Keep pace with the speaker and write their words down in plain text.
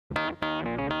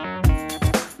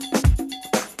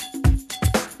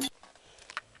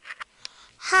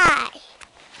Hi.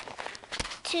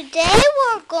 Today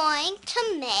we're going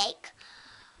to make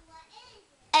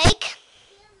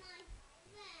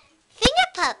finger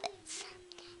puppets.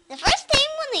 The first thing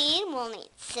we'll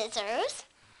need scissors,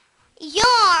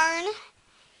 yarn,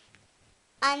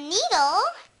 a needle,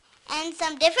 and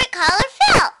some different color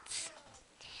felts.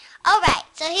 Alright,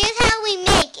 so here's how we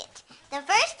make it. The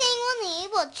first thing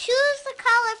we'll choose the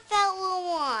color felt we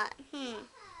want.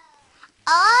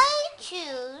 I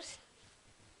choose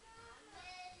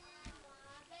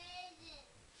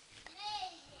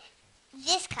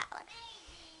this color.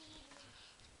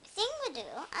 Thing we do,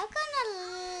 I'm gonna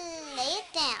lay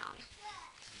it down.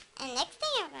 And next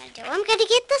thing I'm gonna do, I'm gonna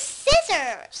get the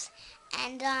scissors.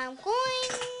 And I'm going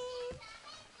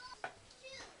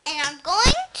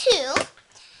to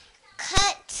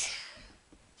cut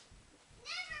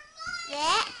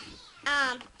that,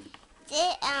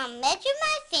 measure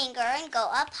my finger and go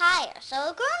up higher. So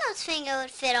a grown-up's finger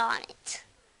would fit on it.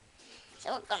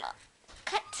 So we're gonna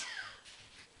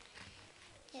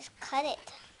just cut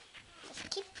it. Just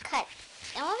keep cutting.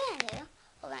 Then what we're gonna do,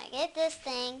 we're gonna get this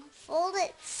thing, fold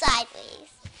it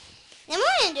sideways. Then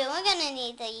we're gonna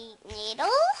need the needle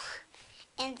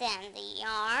and then the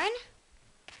yarn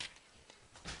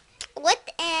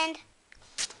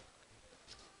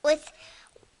with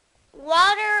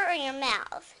water in your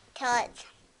mouth till it's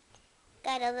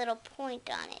got a little point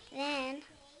on it.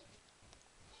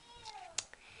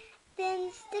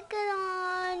 Then stick it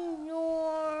on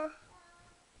your...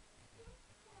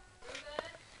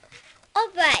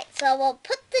 Alright, so we'll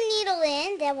put the needle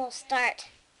in, then we'll start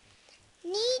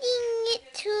kneading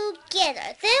it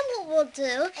together. Then what we'll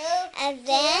do, and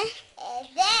then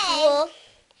we'll...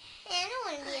 I don't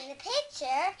want to be in the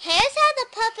picture. Here's how the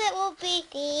puppet will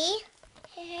be.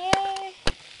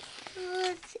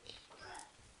 Let's see.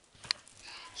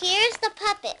 Here's the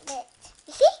puppet.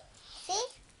 You see? See?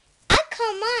 I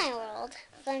call my world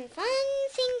fun,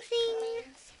 sing, sing.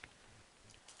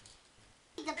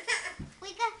 We got to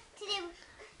do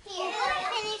here. We'll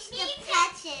finish the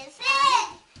patches.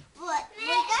 We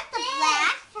got the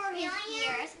black for his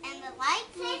ears, and the light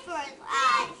blue for his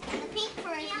eyes, and the pink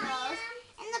for his nose,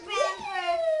 and the brown for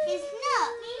his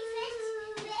nose,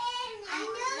 and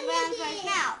the brown for his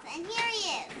mouth. And here he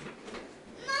is.